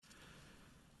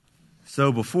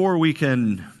So before we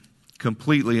can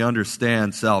completely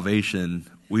understand salvation,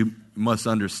 we must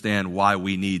understand why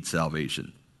we need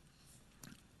salvation.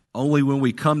 Only when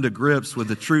we come to grips with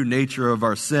the true nature of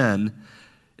our sin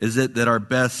is it that our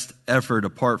best effort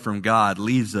apart from God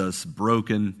leaves us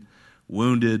broken,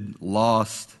 wounded,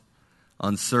 lost,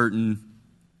 uncertain,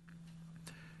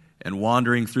 and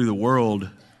wandering through the world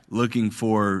looking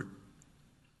for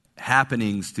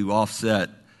happenings to offset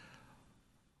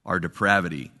our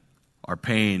depravity, our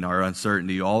pain, our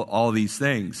uncertainty, all these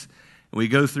things. And we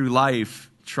go through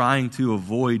life trying to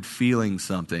avoid feeling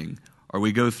something, or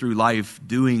we go through life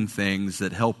doing things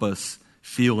that help us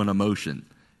feel an emotion,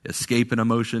 escape an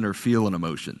emotion or feel an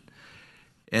emotion.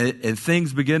 And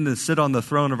things begin to sit on the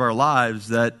throne of our lives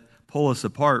that pull us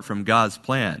apart from God's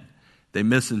plan. They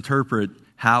misinterpret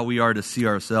how we are to see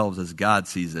ourselves as God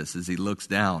sees us, as He looks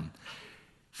down,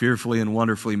 fearfully and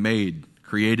wonderfully made,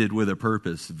 created with a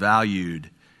purpose, valued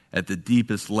at the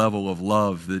deepest level of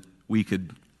love that we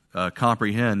could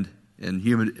comprehend in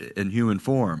human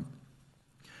form.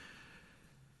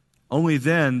 Only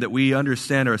then that we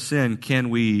understand our sin can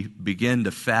we begin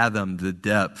to fathom the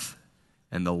depth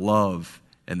and the love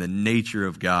and the nature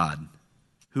of God,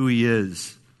 who He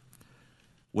is,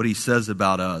 what He says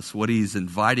about us, what He's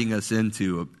inviting us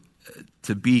into,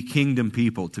 to be kingdom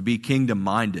people, to be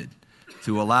kingdom-minded,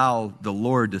 to allow the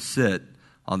Lord to sit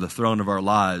on the throne of our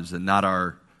lives and not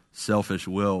our selfish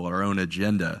will, our own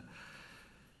agenda.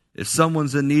 If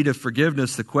someone's in need of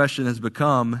forgiveness, the question has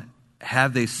become,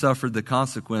 have they suffered the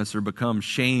consequence or become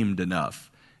shamed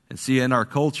enough? And see, in our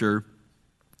culture,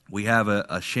 we have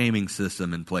a shaming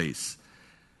system in place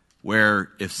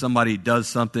where if somebody does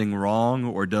something wrong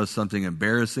or does something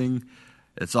embarrassing,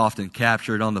 it's often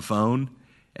captured on the phone,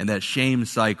 and that shame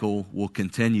cycle will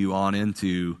continue on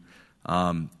into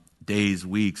days,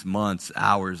 weeks, months,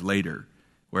 hours later.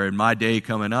 Where in my day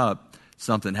coming up,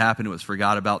 something happened, it was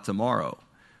forgot about tomorrow.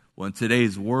 Well, in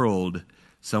today's world,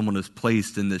 someone is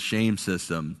placed in this shame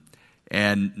system,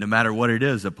 and no matter what it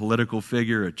is, a political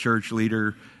figure, a church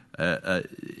leader,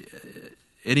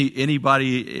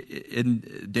 anybody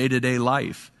in day-to-day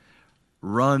life,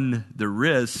 run the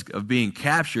risk of being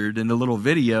captured in a little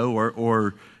video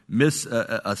or miss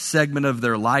a segment of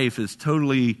their life is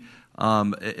totally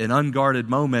an unguarded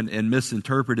moment and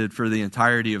misinterpreted for the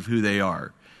entirety of who they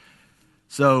are.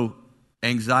 So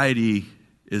anxiety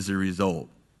is a result.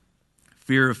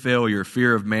 Fear of failure,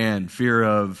 fear of man, fear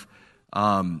of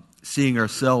seeing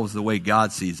ourselves the way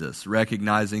God sees us,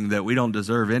 recognizing that we don't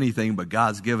deserve anything, but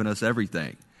God's given us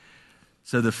everything.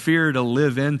 So the fear to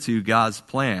live into God's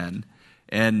plan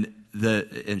and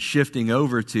shifting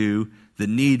over to the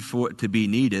need for it to be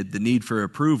needed, the need for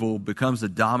approval becomes a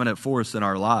dominant force in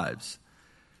our lives.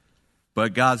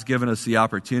 But God's given us the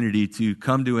opportunity to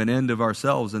come to an end of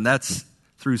ourselves, and that's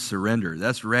through surrender.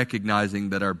 That's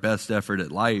recognizing that our best effort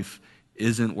at life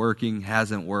isn't working,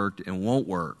 hasn't worked, and won't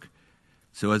work.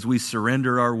 So as we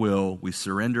surrender our will, we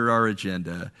surrender our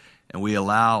agenda, and we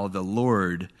allow the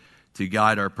Lord to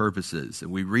guide our purposes.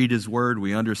 And we read His Word,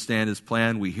 we understand His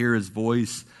plan, we hear His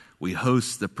voice, we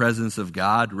host the presence of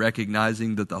God,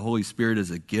 recognizing that the Holy Spirit is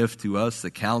a gift to us,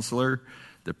 the counselor,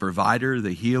 the provider,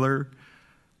 the healer.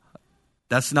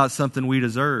 That's not something we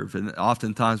deserve, and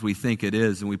oftentimes we think it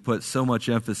is, and we put so much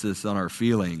emphasis on our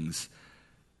feelings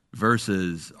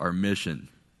versus our mission.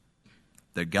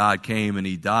 That God came and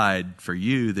He died for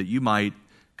you that you might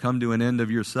come to an end of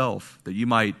yourself, that you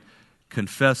might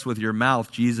confess with your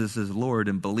mouth Jesus is Lord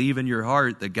and believe in your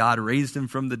heart that God raised Him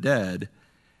from the dead,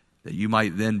 that you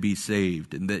might then be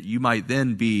saved and that you might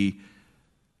then be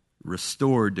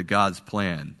restored to God's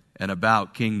plan and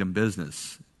about kingdom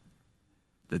business.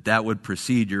 That would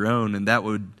precede your own, and that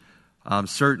would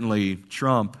certainly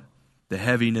trump the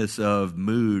heaviness of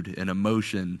mood and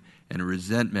emotion and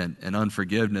resentment and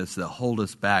unforgiveness that hold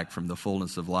us back from the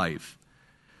fullness of life.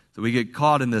 So we get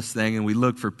caught in this thing and we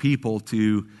look for people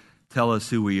to tell us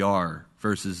who we are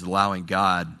versus allowing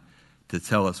God to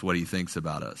tell us what He thinks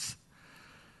about us.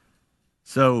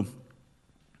 So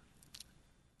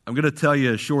I'm going to tell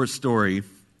you a short story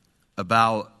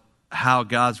about how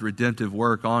God's redemptive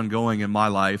work ongoing in my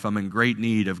life. I'm in great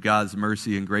need of God's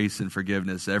mercy and grace and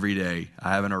forgiveness every day.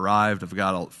 I haven't arrived. I've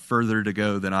got further to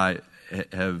go than I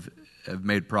have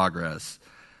made progress.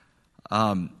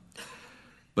 But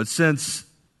since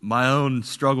my own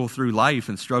struggle through life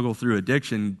and struggle through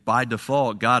addiction, by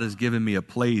default, God has given me a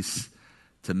place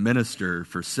to minister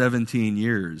for 17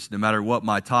 years. No matter what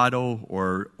my title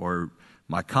or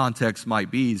my context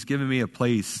might be, He's given me a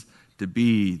place to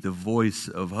be the voice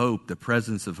of hope, the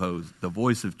presence of hope, the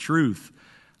voice of truth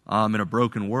in a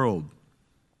broken world.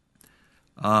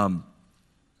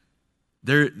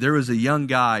 There was a young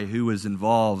guy who was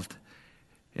involved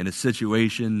in a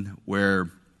situation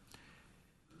where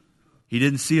he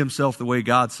didn't see himself the way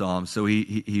God saw him, so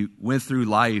he went through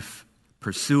life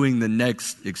pursuing the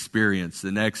next experience,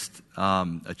 the next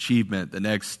achievement, the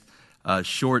next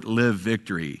short-lived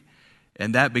victory.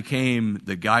 And that became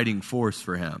the guiding force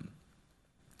for him.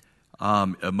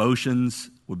 Emotions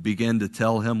would begin to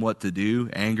tell him what to do.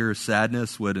 Anger,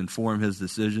 sadness would inform his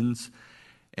decisions.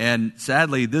 And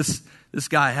sadly, this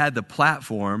guy had the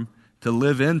platform to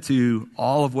live into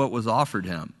all of what was offered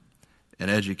him. An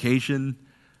education,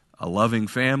 a loving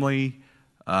family,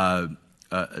 a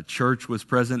church was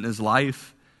present in his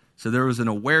life. So there was an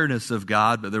awareness of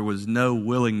God, but there was no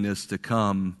willingness to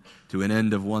come to an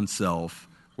end of oneself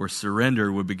where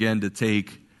surrender would begin to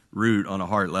take root on a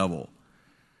heart level.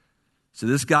 So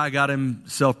this guy got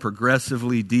himself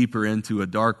progressively deeper into a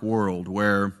dark world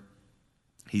where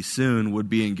he soon would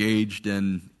be engaged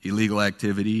in illegal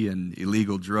activity and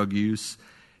illegal drug use.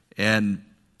 And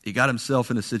he got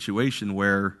himself in a situation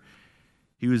where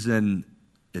he was in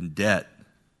debt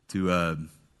to a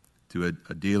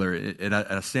dealer. And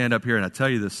I stand up here and I tell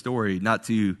you this story not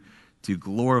to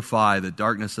glorify the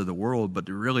darkness of the world, but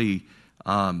to really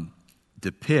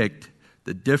depict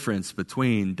the difference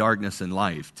between darkness and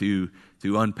life, to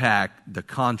unpack the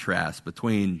contrast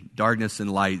between darkness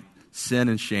and light, sin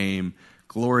and shame,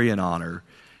 glory and honor.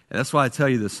 And that's why I tell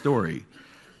you this story.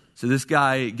 So this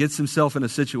guy gets himself in a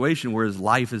situation where his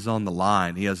life is on the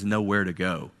line. He has nowhere to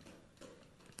go.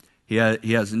 He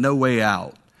has no way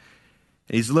out.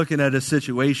 And he's looking at a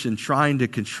situation, trying to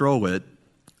control it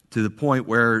to the point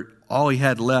where all he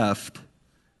had left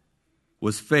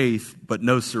was faith, but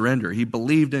no surrender. He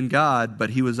believed in God,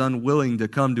 but he was unwilling to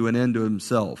come to an end to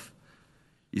himself.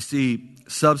 You see,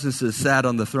 substances sat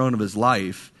on the throne of his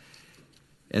life,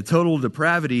 and total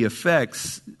depravity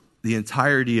affects the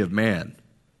entirety of man.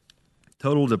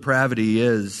 Total depravity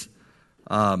is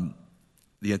the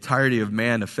entirety of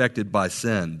man affected by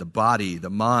sin, the body, the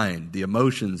mind, the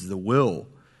emotions, the will.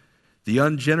 The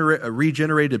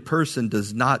regenerated person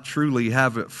does not truly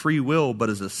have free will, but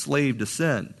is a slave to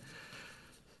sin.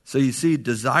 So you see,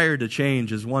 desire to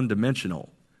change is one-dimensional,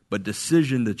 but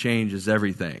decision to change is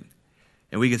everything.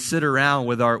 And we can sit around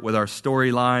with our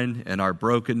storyline and our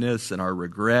brokenness and our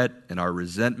regret and our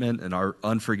resentment and our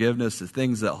unforgiveness, the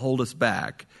things that hold us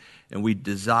back, and we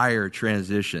desire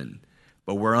transition,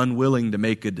 but we're unwilling to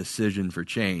make a decision for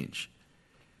change.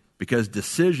 Because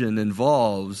decision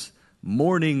involves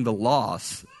mourning the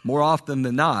loss, more often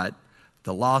than not,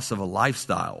 the loss of a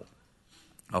lifestyle,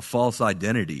 a false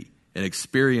identity, an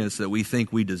experience that we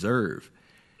think we deserve.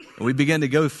 And we begin to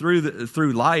go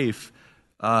through life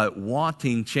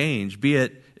wanting change, be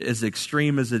it as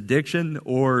extreme as addiction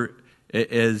or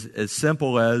as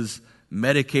simple as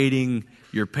medicating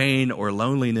your pain or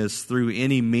loneliness through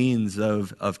any means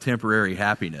of temporary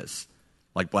happiness,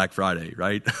 like Black Friday,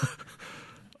 right?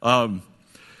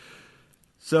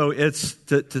 So it's,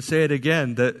 to say it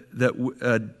again,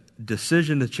 that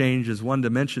decision to change is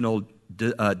one-dimensional,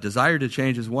 desire to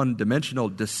change is one-dimensional,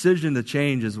 decision to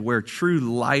change is where true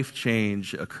life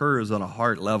change occurs on a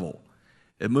heart level.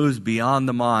 It moves beyond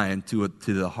the mind to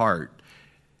the heart.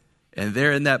 And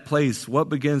there in that place, what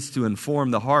begins to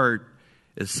inform the heart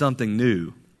is something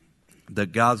new,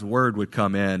 that God's Word would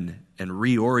come in and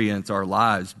reorient our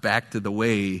lives back to the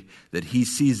way that He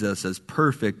sees us as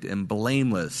perfect and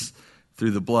blameless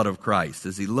through the blood of Christ.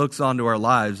 As He looks onto our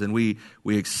lives and we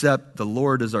accept the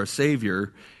Lord as our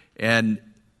Savior and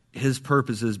His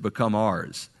purposes become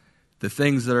ours. The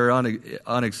things that are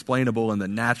unexplainable in the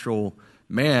natural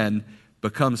man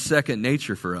become second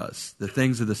nature for us. The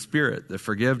things of the Spirit, the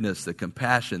forgiveness, the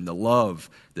compassion, the love,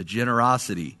 the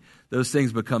generosity, those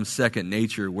things become second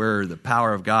nature where the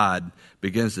power of God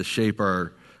begins to shape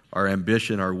our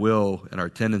ambition, our will, and our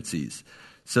tendencies.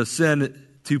 So sin,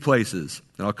 two places,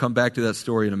 and I'll come back to that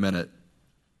story in a minute.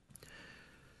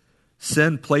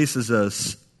 Sin places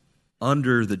us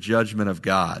under the judgment of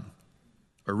God.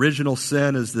 Original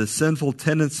sin is the sinful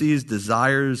tendencies,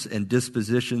 desires, and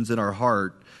dispositions in our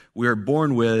heart we are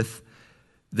born with.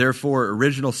 Therefore,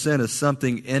 original sin is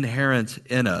something inherent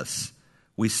in us.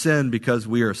 We sin because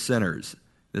we are sinners.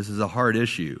 This is a hard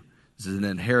issue. This is an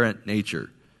inherent nature.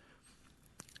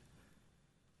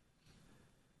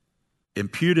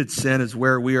 Imputed sin is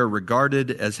where we are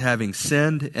regarded as having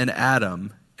sinned in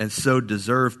Adam and so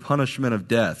deserve punishment of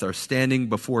death. Our standing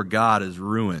before God is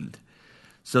ruined.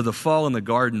 So the fall in the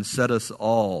garden set us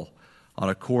all on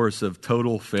a course of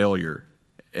total failure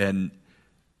and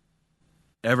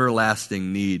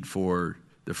everlasting need for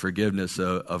the forgiveness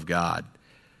of God.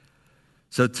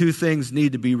 So two things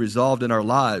need to be resolved in our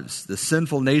lives. The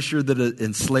sinful nature that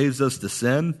enslaves us to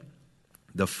sin,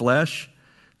 the flesh,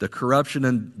 the corruption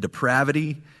and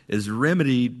depravity is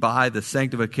remedied by the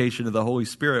sanctification of the Holy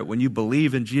Spirit. When you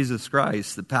believe in Jesus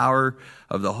Christ, the power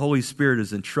of the Holy Spirit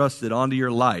is entrusted onto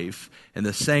your life, and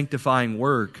the sanctifying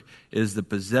work is the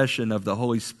possession of the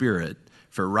Holy Spirit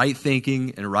for right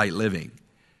thinking and right living.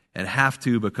 And have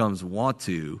to becomes want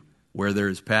to where there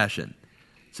is passion.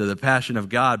 So the passion of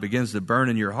God begins to burn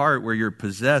in your heart where you're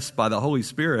possessed by the Holy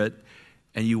Spirit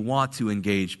and you want to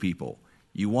engage people.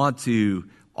 You want to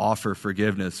offer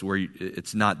forgiveness where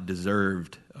it's not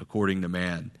deserved according to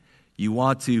man. You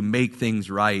want to make things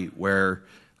right where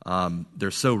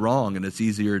they're so wrong and it's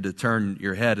easier to turn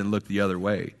your head and look the other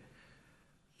way.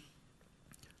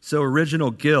 So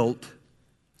original guilt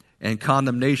and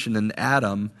condemnation in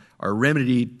Adam are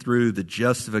remedied through the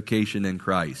justification in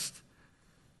Christ.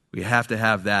 We have to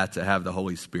have that to have the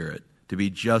Holy Spirit, to be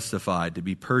justified, to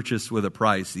be purchased with a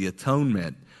price, the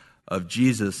atonement of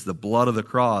Jesus, the blood of the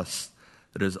cross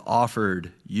that is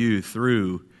offered you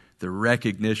through the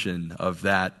recognition of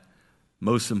that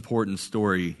most important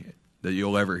story that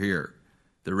you'll ever hear.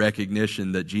 The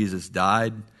recognition that Jesus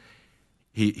died.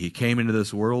 He came into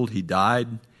this world. He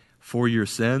died for your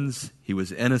sins. He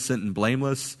was innocent and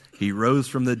blameless. He rose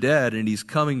from the dead and he's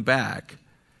coming back.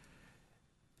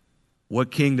 What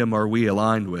kingdom are we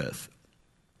aligned with?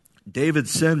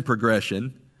 David's sin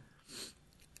progression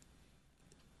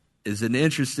is an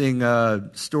interesting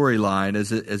storyline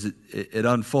as it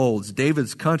unfolds.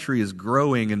 David's country is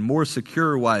growing and more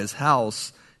secure while his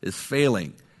house is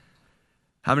failing.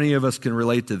 How many of us can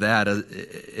relate to that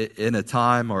in a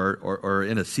time or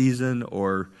in a season,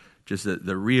 or just the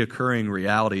reoccurring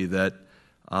reality that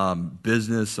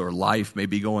business or life may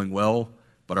be going well,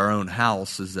 but our own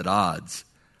house is at odds?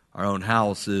 Our own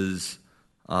house is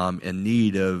in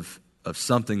need of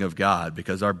something of God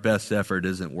because our best effort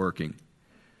isn't working.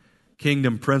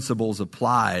 Kingdom principles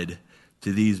applied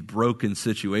to these broken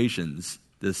situations,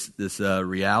 this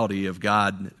reality of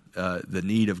God, the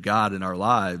need of God in our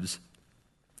lives,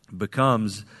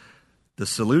 becomes the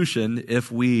solution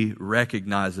if we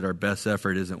recognize that our best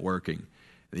effort isn't working.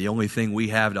 The only thing we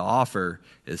have to offer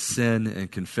is sin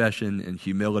and confession and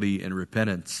humility and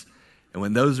repentance. And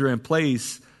when those are in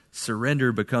place,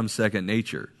 surrender becomes second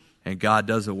nature, and God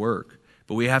does the work.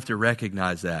 But we have to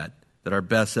recognize that our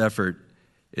best effort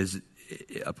is,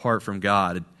 apart from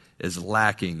God, is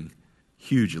lacking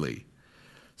hugely.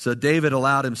 So David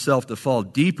allowed himself to fall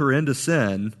deeper into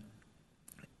sin,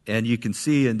 and you can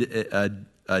see in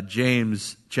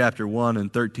James chapter 1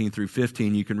 and 13 through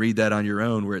 15, you can read that on your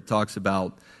own, where it talks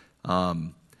about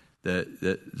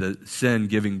the sin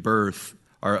giving birth,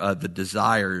 or the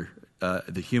desire,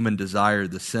 the human desire,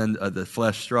 the sin, the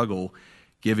flesh struggle,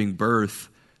 giving birth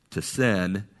to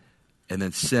sin, and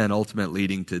then sin ultimately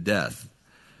leading to death.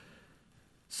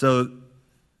 So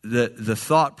the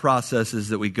thought processes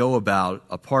that we go about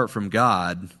apart from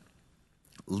God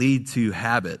lead to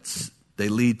habits. They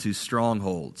lead to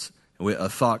strongholds. A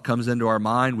thought comes into our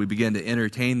mind, we begin to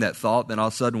entertain that thought, then all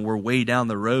of a sudden we're way down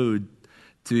the road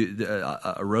to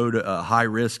a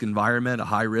high-risk environment, a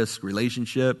high-risk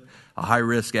relationship, a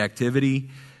high-risk activity.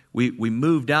 We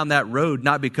move down that road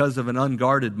not because of an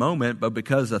unguarded moment, but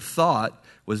because a thought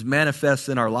was manifest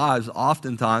in our lives,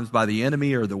 oftentimes by the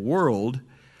enemy or the world,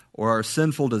 or our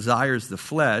sinful desires, the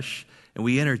flesh, and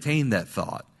we entertain that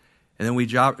thought. And then we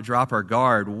drop our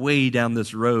guard way down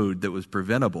this road that was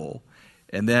preventable,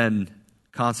 and then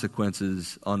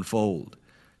consequences unfold.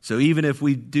 So even if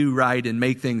we do right and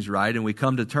make things right, and we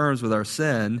come to terms with our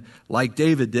sin, like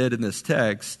David did in this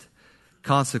text,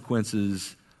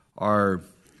 consequences are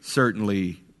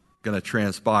certainly going to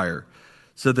transpire.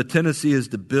 So the tendency is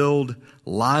to build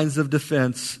lines of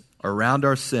defense around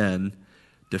our sin,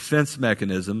 defense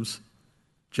mechanisms,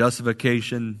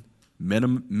 justification,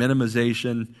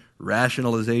 minimization,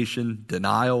 rationalization,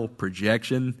 denial,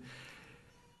 projection.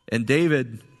 And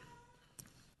David,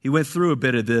 he went through a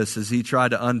bit of this as he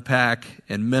tried to unpack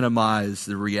and minimize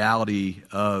the reality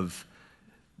of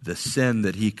the sin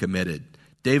that he committed.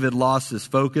 David lost his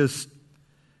focus.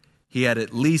 He had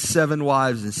at least 7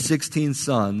 wives and 16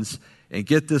 sons. And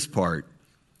get this part.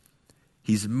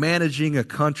 He's managing a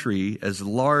country as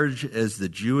large as the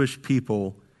Jewish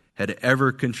people had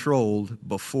ever controlled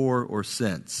before or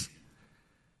since.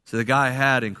 So the guy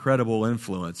had incredible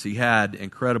influence. He had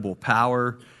incredible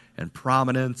power and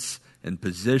prominence and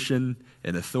position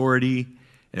and authority.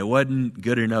 And it wasn't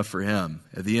good enough for him.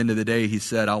 At the end of the day, he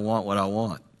said, I want what I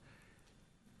want.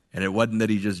 And it wasn't that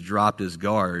he just dropped his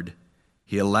guard.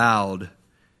 He allowed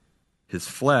his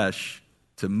flesh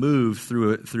to move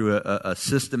through a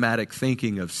systematic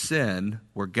thinking of sin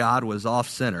where God was off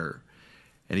center,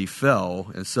 and he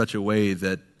fell in such a way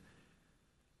that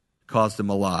caused him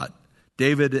a lot.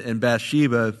 David and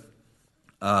Bathsheba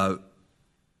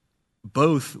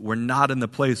both were not in the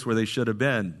place where they should have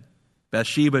been.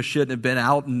 Bathsheba shouldn't have been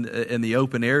out in the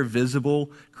open air,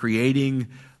 visible, creating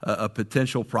a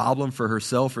potential problem for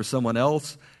herself or someone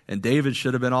else, and David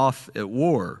should have been off at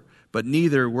war, but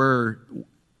neither were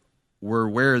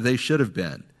where they should have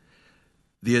been.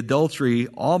 The adultery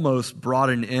almost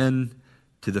brought an end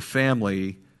to the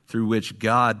family through which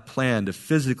God planned to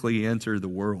physically enter the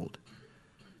world.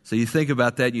 So you think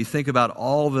about that, you think about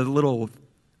all the little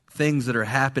things that are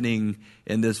happening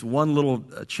in this one little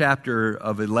chapter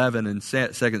of 11 in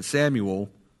 2 Samuel.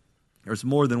 There's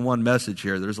more than one message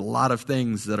here. There's a lot of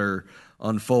things that are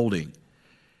unfolding.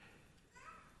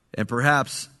 And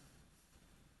perhaps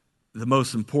the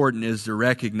most important is to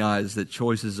recognize that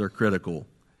choices are critical.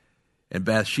 And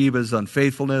Bathsheba's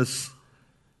unfaithfulness,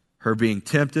 her being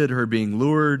tempted, her being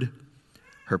lured,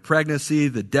 her pregnancy,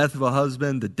 the death of a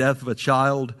husband, the death of a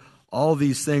child, all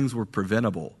these things were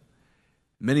preventable.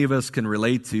 Many of us can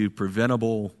relate to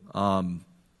preventable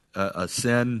a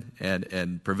sin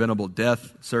and preventable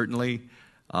death, certainly.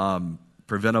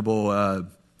 Preventable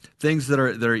things that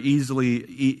are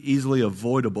easily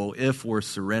avoidable if we're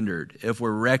surrendered, if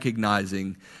we're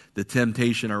recognizing the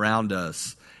temptation around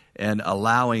us and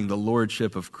allowing the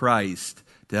lordship of Christ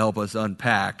to help us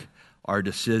unpack our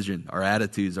decision, our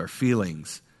attitudes, our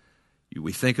feelings.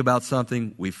 We think about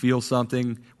something, we feel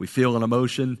an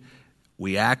emotion,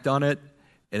 we act on it,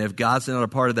 and if God's not a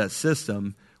part of that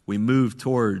system, we move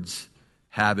towards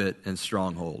habit and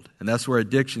stronghold. And that's where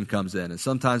addiction comes in. And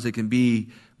sometimes it can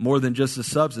be more than just a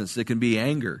substance. It can be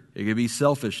anger. It can be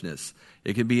selfishness.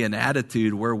 It can be an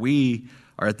attitude where we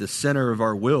are at the center of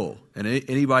our will. And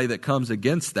anybody that comes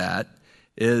against that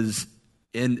is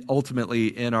ultimately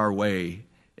in our way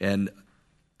and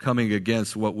coming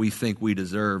against what we think we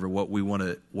deserve or what we want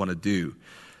to do.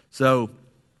 So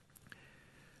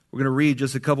we're going to read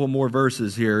just a couple more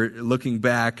verses here. Looking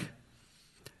back,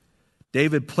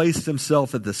 David placed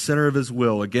himself at the center of his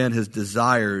will. Again, his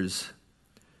desires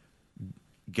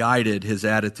guided his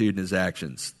attitude and his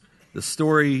actions. The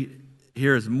story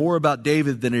here is more about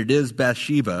David than it is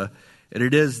Bathsheba, and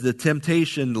it is the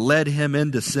temptation led him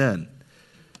into sin.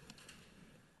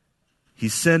 He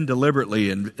sinned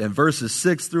deliberately. In verses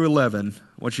 6 through 11,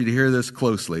 I want you to hear this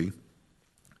closely.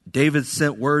 David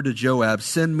sent word to Joab,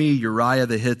 "Send me Uriah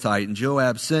the Hittite." And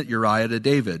Joab sent Uriah to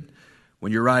David.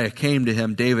 When Uriah came to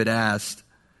him, David asked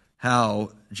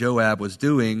how Joab was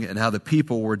doing and how the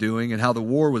people were doing and how the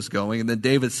war was going. And then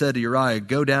David said to Uriah,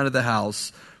 "Go down to the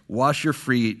house, wash your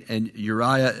feet." And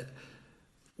Uriah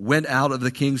went out of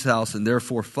the king's house and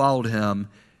therefore followed him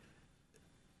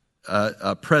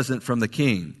a present from the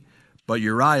king. But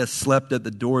Uriah slept at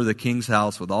the door of the king's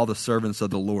house with all the servants of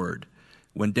the Lord.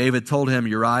 When David told him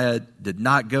Uriah did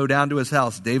not go down to his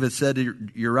house, David said to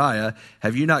Uriah,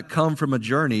 "Have you not come from a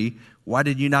journey? Why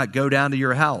did you not go down to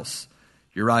your house?"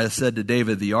 Uriah said to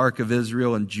David, "The ark of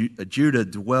Israel and Judah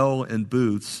dwell in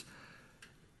booths,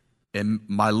 and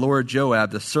my lord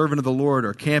Joab, the servant of the Lord,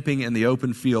 are camping in the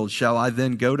open field. Shall I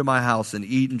then go to my house and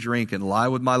eat and drink and lie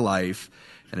with my life?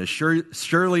 And as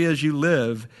surely as you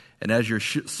live and as your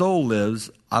soul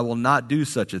lives, I will not do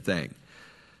such a thing."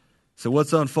 So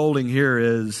what's unfolding here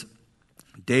is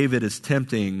David is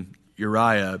tempting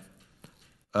Uriah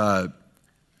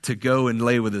to go and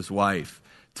lay with his wife,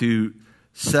 to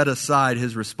set aside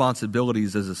his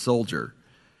responsibilities as a soldier,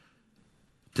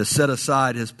 to set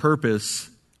aside his purpose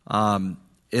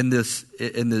in this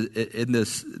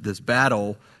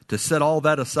battle, to set all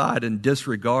that aside and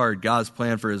disregard God's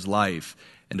plan for his life,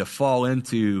 and to fall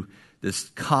into this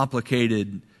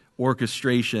complicated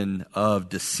orchestration of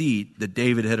deceit that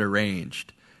David had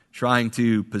arranged, trying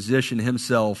to position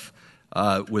himself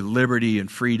with liberty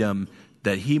and freedom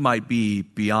that he might be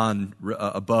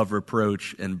above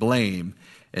reproach and blame.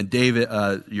 And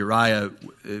Uriah,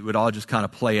 it would all just kind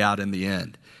of play out in the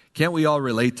end. Can't we all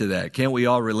relate to that? Can't we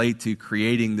all relate to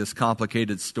creating this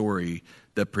complicated story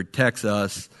that protects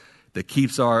us, that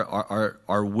keeps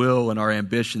our will and our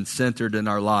ambition centered in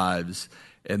our lives,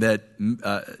 and that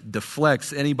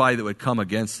deflects anybody that would come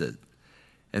against it?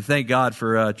 And thank God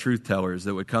for truth tellers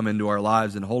that would come into our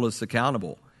lives and hold us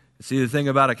accountable. See, the thing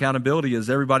about accountability is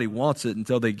everybody wants it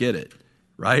until they get it,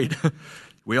 right?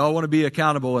 We all want to be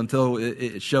accountable until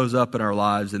it shows up in our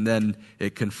lives, and then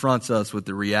it confronts us with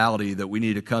the reality that we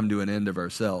need to come to an end of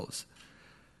ourselves.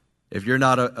 If you're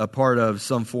not a part of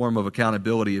some form of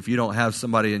accountability, if you don't have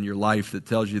somebody in your life that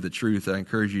tells you the truth, I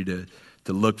encourage you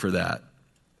to look for that.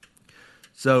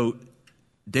 So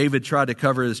David tried to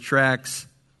cover his tracks,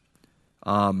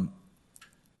 and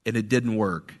it didn't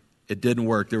work. It didn't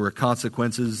work. There were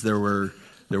consequences, there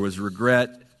was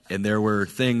regret, and there were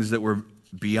things that were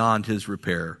beyond his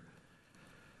repair.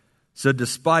 So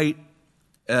despite,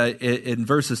 in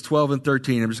verses 12 and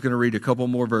 13, I'm just going to read a couple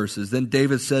more verses. Then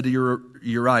David said to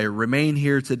Uriah, "Remain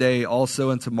here today also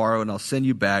and tomorrow, and I'll send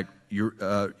you back."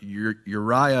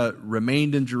 Uriah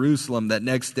remained in Jerusalem that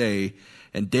next day,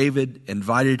 and David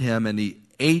invited him, and he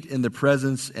ate in the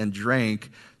presence and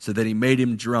drank, so that he made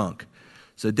him drunk.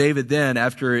 So David then,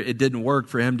 after it didn't work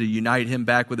for him to unite him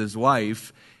back with his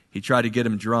wife, he tried to get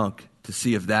him drunk to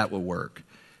see if that would work.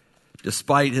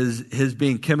 Despite his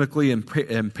being chemically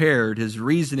impaired, his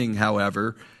reasoning,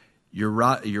 however,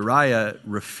 Uriah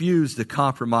refused to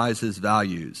compromise his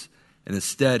values, and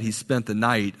instead he spent the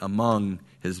night among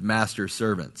his master's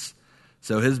servants.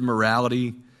 So his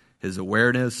morality, his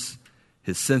awareness,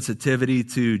 his sensitivity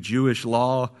to Jewish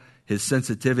law, his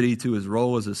sensitivity to his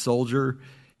role as a soldier,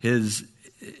 his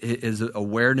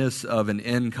awareness of an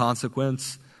end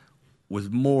consequence was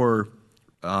more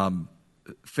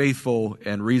faithful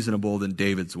and reasonable than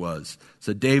David's was.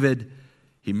 So David,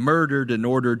 he murdered in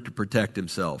order to protect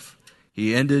himself.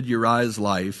 He ended Uriah's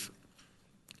life,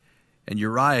 and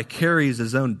Uriah carries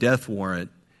his own death warrant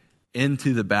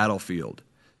into the battlefield.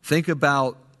 Think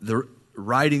about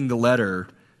writing the letter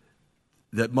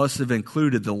that must have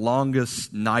included the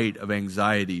longest night of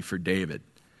anxiety for David.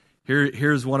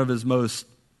 Here's one of his most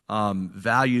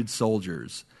valued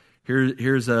soldiers.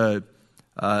 Here's the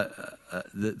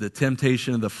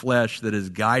temptation of the flesh that is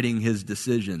guiding his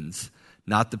decisions.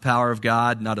 Not the power of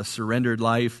God, not a surrendered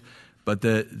life, but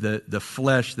the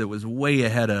flesh that was way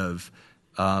ahead of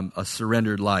a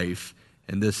surrendered life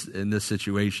in this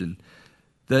situation.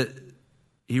 That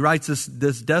he writes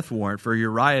this death warrant for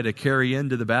Uriah to carry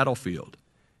into the battlefield.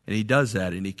 And he does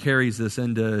that, and he carries this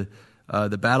into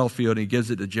the battlefield, and he gives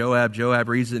it to Joab. Joab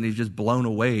reads it, and he's just blown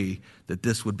away that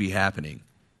this would be happening.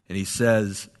 And he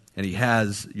says, and he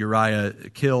has Uriah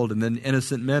killed, and then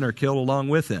innocent men are killed along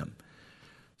with him.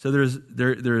 So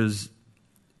there is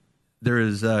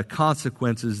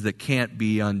consequences that can't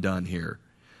be undone here.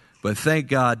 But thank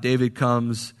God David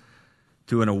comes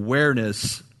to an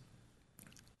awareness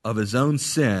of his own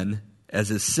sin as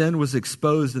his sin was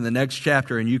exposed in the next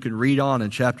chapter, and you can read on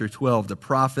in chapter 12. The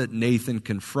prophet Nathan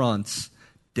confronts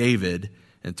David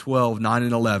in 12, 9,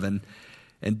 and 11.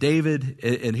 And David,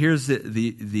 and here's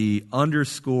the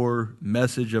underscore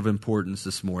message of importance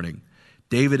this morning.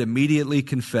 David immediately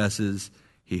confesses,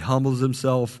 he humbles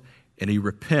himself, and he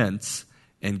repents,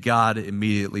 and God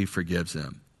immediately forgives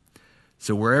him.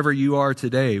 So wherever you are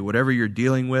today, whatever you're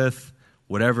dealing with,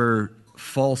 whatever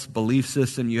false belief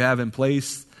system you have in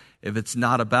place, if it's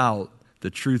not about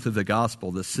the truth of the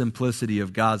gospel, the simplicity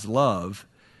of God's love,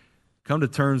 come to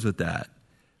terms with that.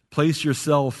 Place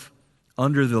yourself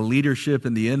under the leadership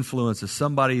and the influence of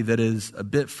somebody that is a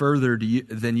bit further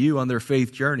than you on their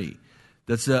faith journey,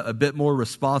 that's a bit more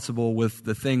responsible with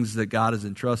the things that God has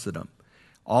entrusted them.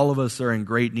 All of us are in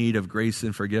great need of grace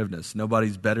and forgiveness.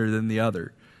 Nobody's better than the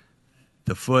other. At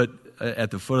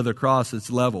the foot of the cross,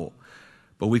 it's level.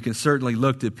 But we can certainly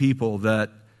look to people that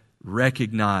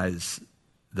recognize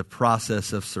the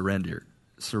process of surrender,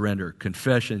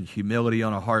 confession, humility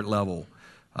on a heart level,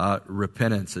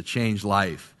 repentance, a changed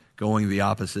life, going the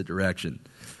opposite direction.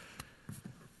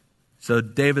 So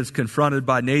David's confronted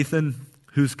by Nathan.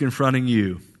 Who's confronting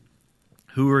you?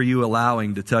 Who are you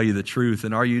allowing to tell you the truth?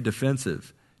 And are you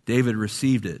defensive? David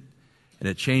received it, and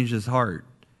it changed his heart.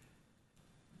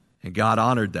 And God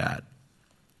honored that.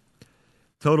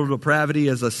 Total depravity,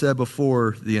 as I said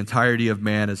before, the entirety of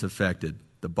man is affected.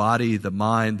 The body, the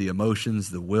mind, the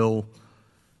emotions, the will.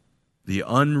 The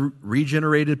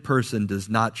unregenerated person does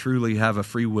not truly have a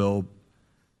free will,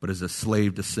 but is a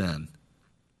slave to sin.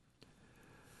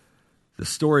 The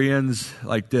story ends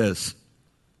like this.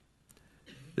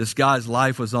 This guy's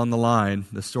life was on the line.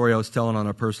 The story I was telling on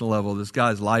a personal level, this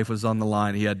guy's life was on the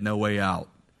line. He had no way out.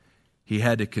 He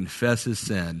had to confess his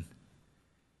sin.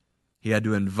 He had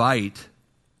to invite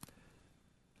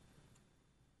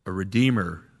a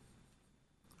redeemer,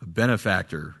 a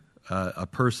benefactor, a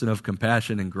person of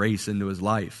compassion and grace into his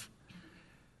life.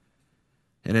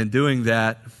 And in doing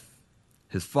that,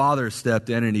 his father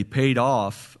stepped in and he paid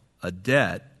off a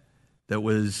debt that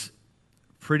was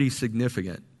pretty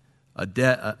significant. A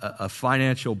debt, a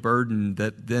financial burden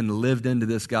that then lived into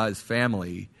this guy's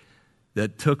family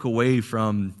that took away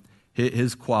from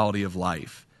his quality of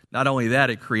life. Not only that,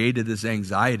 it created this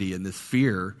anxiety and this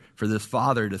fear for this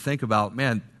father to think about,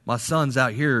 man, my son's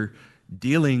out here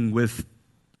dealing with,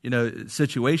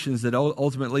 situations that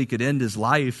ultimately could end his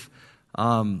life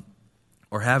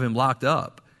or have him locked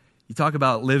up. You talk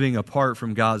about living apart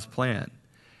from God's plan.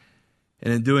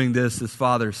 And in doing this, his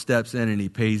father steps in and he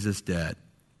pays his debt.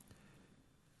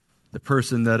 The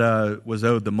person that was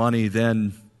owed the money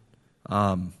then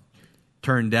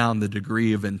turned down the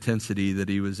degree of intensity that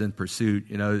he was in pursuit,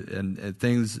 and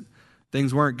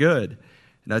things weren't good.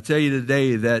 And I tell you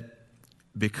today that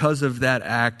because of that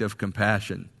act of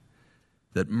compassion,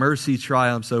 that mercy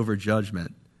triumphs over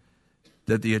judgment,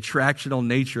 that the attractional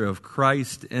nature of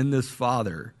Christ in this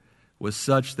father was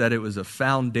such that it was a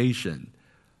foundation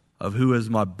of who is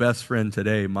my best friend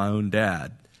today, my own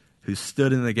dad, who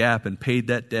stood in the gap and paid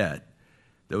that debt.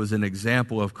 That was an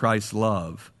example of Christ's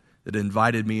love that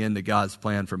invited me into God's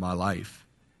plan for my life.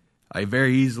 I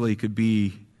very easily could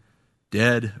be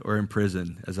dead or in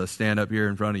prison as I stand up here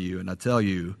in front of you, and I tell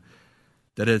you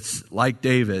that it's like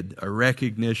David, a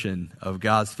recognition of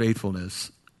God's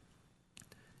faithfulness,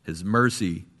 his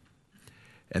mercy,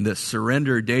 and that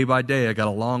surrender day by day, I got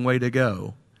a long way to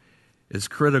go, is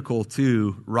critical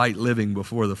to right living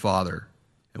before the Father.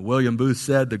 And William Booth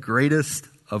said, the greatest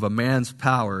of a man's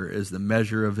power is the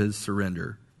measure of his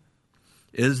surrender.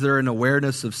 Is there an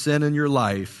awareness of sin in your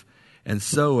life, and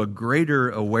so a greater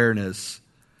awareness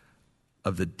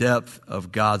of the depth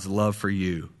of God's love for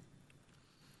you?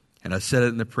 And I said it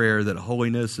in the prayer that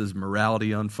holiness is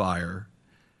morality on fire.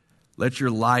 Let your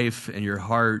life and your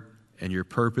heart and your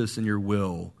purpose and your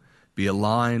will be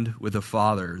aligned with the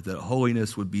Father, that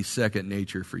holiness would be second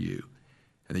nature for you,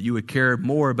 and that you would care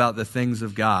more about the things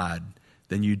of God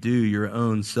than you do your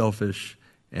own selfish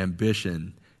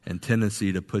ambition and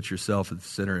tendency to put yourself at the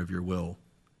center of your will.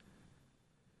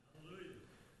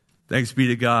 Thanks be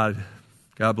to God.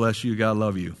 God bless you. God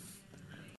love you.